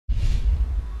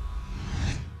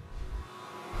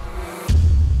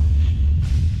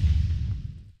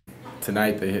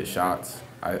Tonight they hit shots.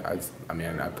 I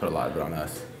mean, I put a lot of it on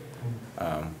us.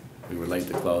 We were late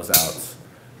to closeouts.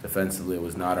 Defensively, it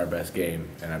was not our best game,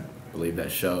 and I believe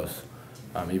that shows.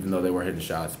 Even though they were hitting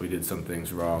shots, we did some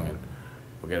things wrong, and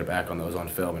we'll get back on those on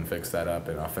film and fix that up.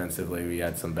 And offensively, we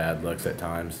had some bad looks at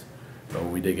times. But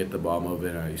when we did get the ball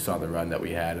moving, you saw the run that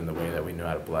we had and the way that we knew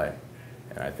how to play.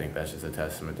 And I think that's just a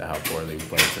testament to how poorly we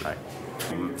played tonight.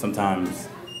 Sometimes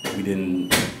we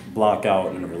didn't block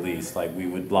out in the release. Like, we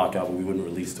would block out, but we wouldn't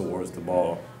release towards the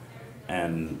ball.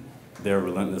 And they're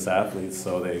relentless athletes,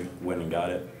 so they went and got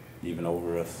it, even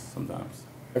over us sometimes.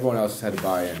 Everyone else had to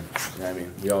buy in. You know what I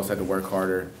mean, we all had to work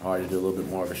harder to do a little bit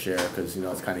more of a share because, you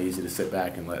know, it's kind of easy to sit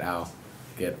back and let Al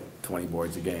get 20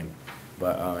 boards a game.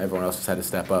 But everyone else just had to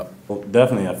step up. Well,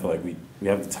 definitely, I feel like we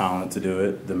have the talent to do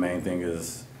it. The main thing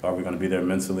is, are we going to be there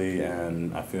mentally?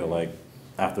 And I feel like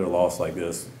after a loss like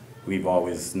this, we've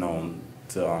always known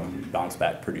to bounce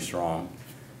back pretty strong.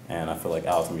 And I feel like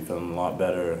Al's going to be feeling a lot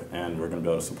better, and we're going to be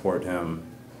able to support him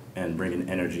and bring in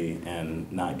energy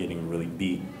and not getting really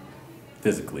beat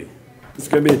physically. It's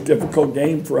going to be a difficult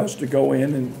game for us to go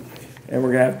in, and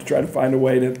we're going to have to try to find a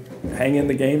way to hang in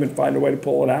the game and find a way to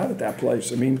pull it out at that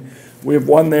place. I mean, we've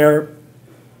won there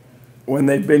when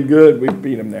they've been good. We've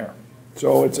beat them there.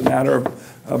 So it's a matter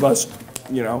of us,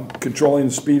 you know, controlling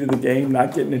the speed of the game,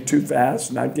 not getting it too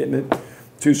fast, not getting it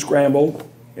too scrambled,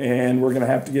 and we're going to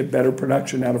have to get better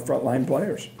production out of frontline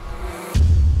players.